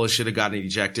think Vitolo should have gotten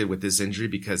ejected with this injury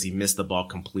because he missed the ball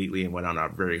completely and went on a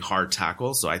very hard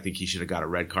tackle. So I think he should have got a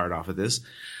red card off of this.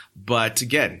 But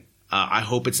again, I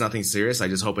hope it's nothing serious. I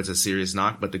just hope it's a serious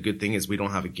knock. But the good thing is we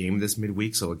don't have a game this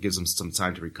midweek, so it gives them some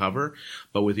time to recover.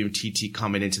 But with TT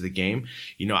coming into the game,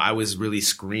 I was really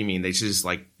screaming. They should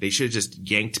have just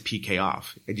yanked Piqué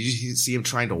off. And did you see him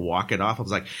trying to walk it off? I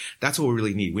was like, that's what we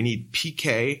really need. We need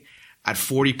Piqué at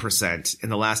 40% in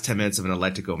the last 10 minutes of an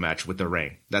Atletico match with the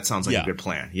rain. That sounds like a good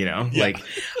plan, Yeah.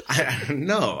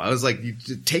 I was like, you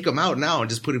take him out now and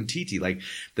just put him TT. Like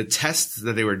the tests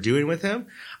that they were doing with him,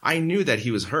 I knew that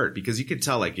he was hurt because you could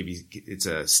tell like if it's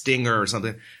a stinger or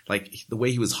something, like the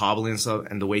way he was hobbling and stuff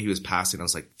and the way he was passing, I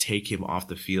was like, take him off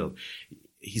the field.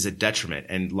 He's a detriment,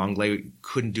 and Longley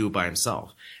couldn't do it by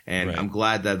himself. And I'm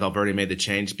glad that Valverde made the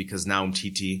change because now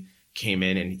TT came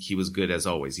in and he was good as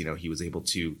always. He was able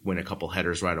to win a couple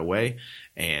headers right away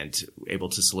and able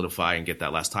to solidify and get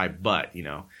that last tie. But,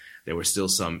 there were still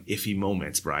some iffy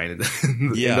moments, Brian, in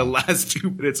the last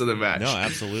 2 minutes of the match. No,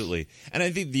 absolutely. And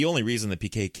I think the only reason that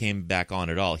Piqué came back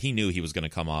on at all, he knew he was going to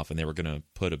come off and they were going to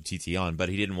put Umtiti on, but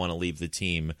he didn't want to leave the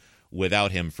team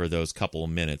without him for those couple of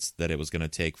minutes that it was going to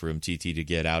take for Umtiti to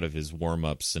get out of his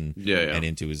warm-ups and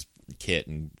into his kit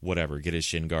and whatever, get his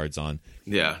shin guards on.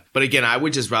 Yeah. But again, I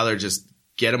would just rather just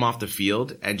get him off the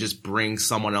field and just bring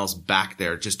someone else back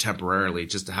there just temporarily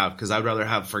just to have, because I'd rather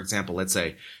have, for example, let's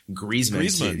say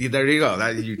Griezmann. There you go.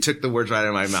 You took the words right out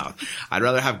of my mouth. I'd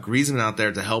rather have Griezmann out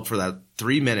there to help for that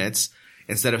 3 minutes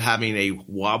instead of having a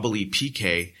wobbly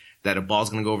Piqué that a ball's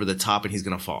going to go over the top and he's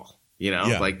going to fall.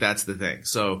 Like that's the thing.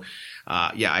 So,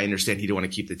 I understand he didn't want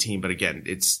to keep the team, but again,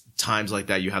 it's times like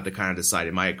that you have to kind of decide,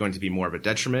 am I going to be more of a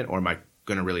detriment or am I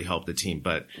going to really help the team?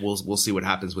 But we'll see what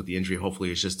happens with the injury.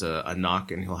 Hopefully it's just a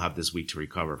knock and he'll have this week to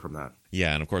recover from that.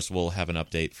 Yeah. And of course we'll have an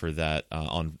update for that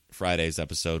on Friday's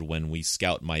episode when we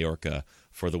scout Mallorca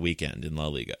for the weekend in La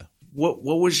Liga. What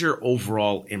was your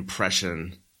overall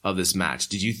impression of this match?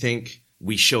 Did you think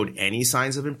we showed any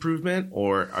signs of improvement,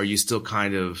 or are you still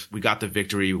kind of, we got the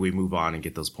victory, we move on and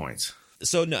get those points?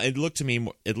 So no, it looked to me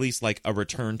at least like a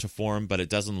return to form, but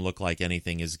it doesn't look like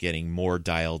anything is getting more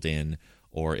dialed in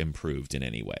or improved in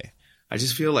any way. I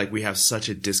just feel like we have such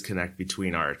a disconnect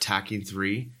between our attacking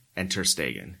three and Ter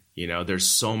Stegen. There's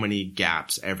so many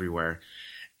gaps everywhere.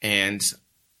 And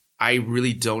I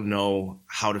really don't know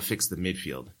how to fix the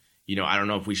midfield. I don't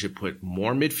know if we should put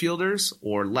more midfielders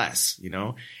or less,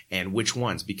 and which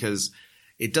ones, because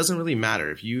it doesn't really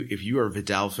matter. If you are a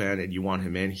Vidal fan and you want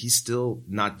him in, he's still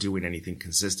not doing anything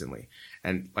consistently.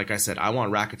 And like I said, I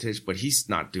want Rakitic, but he's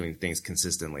not doing things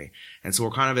consistently. And so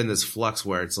we're kind of in this flux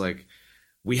where it's like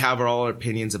we have all our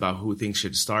opinions about who things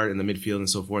should start in the midfield and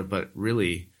so forth, but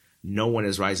really no one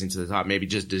is rising to the top. Maybe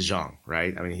just De Jong,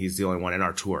 right? I mean, he's the only one in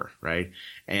our tour, right?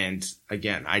 And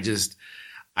again, I just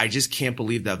can't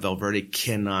believe that Valverde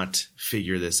cannot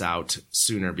figure this out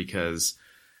sooner, because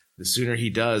the sooner he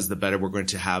does, the better we're going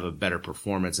to have a better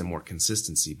performance and more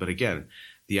consistency. But again,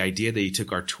 the idea that he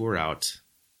took our tour out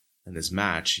in this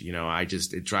match,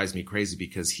 it drives me crazy,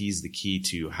 because he's the key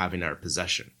to having our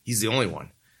possession. He's the only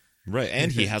one. Right.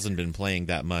 And he hasn't been playing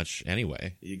that much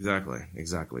anyway.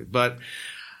 Exactly. But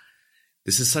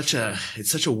this is such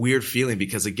a weird feeling,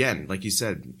 because again, like you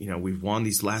said, we've won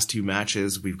these last 2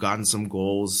 matches. We've gotten some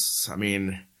goals. I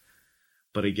mean,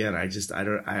 but again, I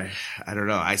don't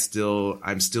know.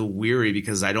 I'm still weary,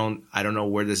 because I don't know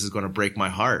where this is going to break my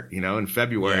heart, in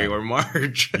February or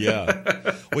March.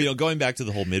 Yeah. Well, going back to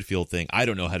the whole midfield thing, I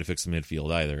don't know how to fix the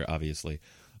midfield either, obviously.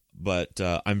 But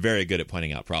I'm very good at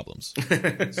pointing out problems.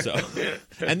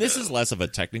 And this is less of a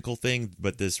technical thing,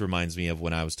 but this reminds me of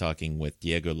when I was talking with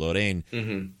Diego Lorraine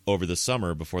over the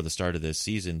summer before the start of this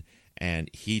season, and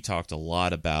he talked a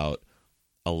lot about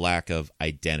a lack of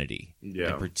identity,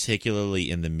 and particularly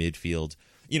in the midfield.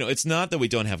 It's not that we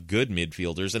don't have good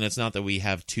midfielders, and it's not that we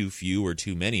have too few or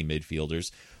too many midfielders.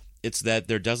 It's that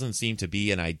there doesn't seem to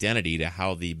be an identity to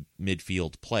how the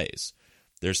midfield plays.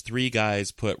 There's 3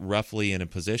 guys put roughly in a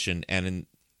position, and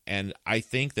I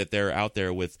think that they're out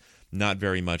there with not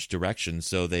very much direction,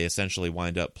 so they essentially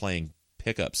wind up playing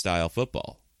pickup style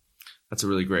football. That's a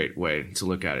really great way to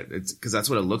look at it. It's because that's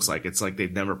what it looks like. It's like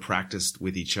they've never practiced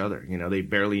with each other. They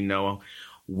barely know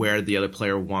where the other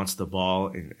player wants the ball,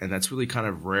 and that's really kind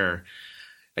of rare.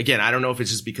 Again, I don't know if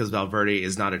it's just because Valverde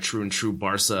is not a true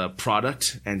Barca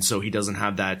product, and so he doesn't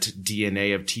have that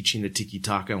DNA of teaching the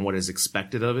tiki-taka and what is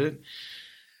expected of it.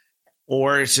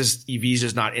 Or it's just Yvi's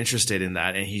just not interested in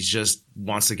that, and he just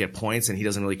wants to get points, and he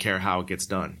doesn't really care how it gets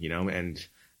done, and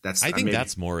I think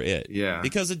that's more it. Yeah.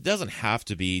 Because it doesn't have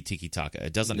to be tiki-taka.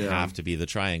 It doesn't have to be the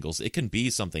triangles. It can be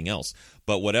something else.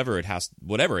 But whatever it has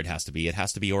to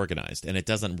be organized. And it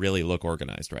doesn't really look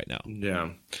organized right now. Yeah.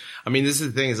 I mean, this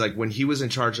is the thing, is like when he was in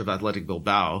charge of Athletic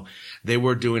Bilbao, they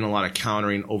were doing a lot of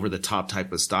countering over the top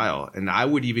type of style. And I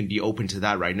would even be open to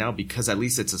that right now, because at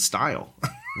least it's a style.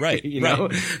 Right.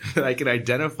 That I can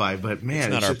identify, but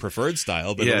man, it's not our preferred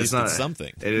style, but at least it's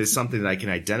something. It is something that I can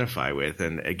identify with.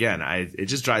 And again, it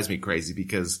just drives me crazy,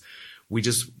 because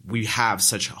we have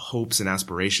such hopes and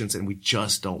aspirations, and we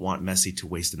just don't want Messi to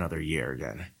waste another year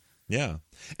again. Yeah.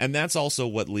 And that's also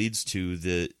what leads to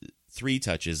the 3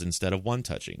 touches instead of 1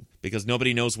 touching, because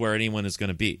nobody knows where anyone is going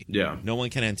to be. Yeah. No one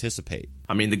can anticipate.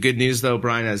 I mean, the good news, though,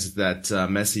 Brian, is that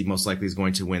Messi most likely is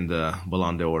going to win the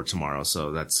Ballon d'Or tomorrow.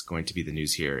 So that's going to be the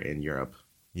news here in Europe.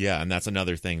 Yeah, and that's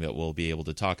another thing that we'll be able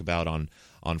to talk about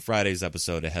on Friday's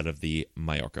episode ahead of the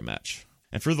Mallorca match.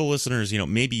 And for the listeners,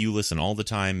 maybe you listen all the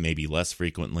time, maybe less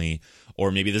frequently,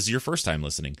 or maybe this is your first time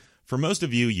listening. For most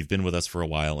of you, you've been with us for a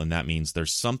while, and that means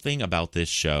there's something about this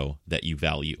show that you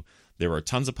value. There are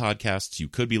tons of podcasts you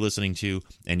could be listening to,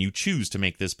 and you choose to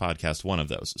make this podcast one of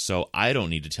those. So I don't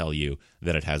need to tell you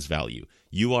that it has value.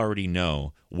 You already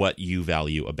know what you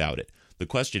value about it. The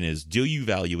question is, do you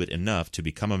value it enough to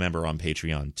become a member on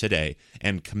Patreon today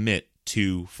and commit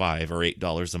to $5 or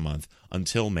 $8 a month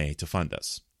until May to fund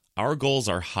us? Our goals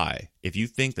are high. If you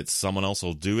think that someone else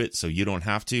will do it so you don't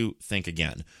have to, think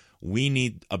again. We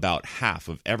need about half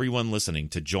of everyone listening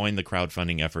to join the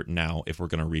crowdfunding effort now if we're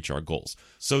going to reach our goals.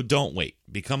 So don't wait.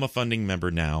 Become a funding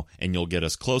member now, and you'll get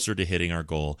us closer to hitting our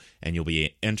goal, and you'll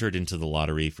be entered into the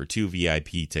lottery for 2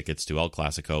 VIP tickets to El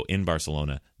Clasico in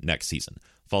Barcelona next season.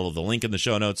 Follow the link in the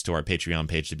show notes to our Patreon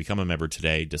page to become a member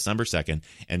today, December 2nd,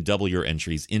 and double your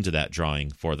entries into that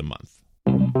drawing for the month.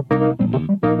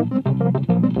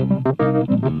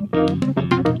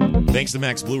 Thanks to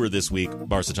Max Bluer this week.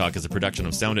 Barca Talk is a production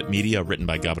of Sound It Media, written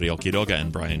by Gabriel Quiroga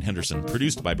and Brian Henderson,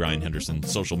 produced by Brian Henderson,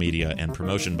 social media and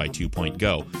promotion by 2 Point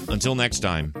Go. Until next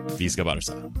time, Visca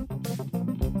Barca.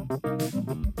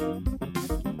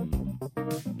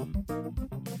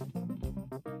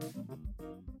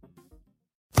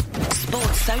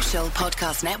 Sports Social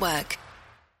Podcast Network.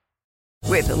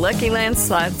 With the Lucky Land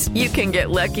Slots, you can get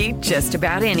lucky just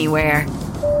about anywhere.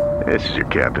 This is your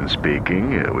captain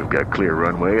speaking. We've got clear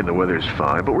runway and the weather's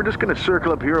fine, but we're just going to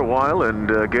circle up here a while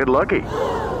and get lucky.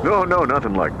 No,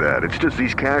 nothing like that. It's just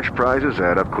these cash prizes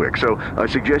add up quick. So I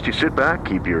suggest you sit back,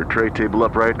 keep your tray table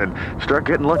upright, and start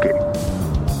getting lucky.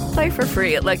 Play for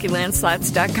free at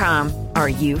LuckyLandSlots.com. Are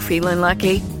you feeling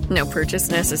lucky? No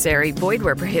purchase necessary. Void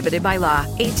where prohibited by law.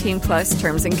 18+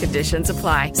 terms and conditions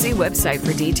apply. See website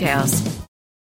for details.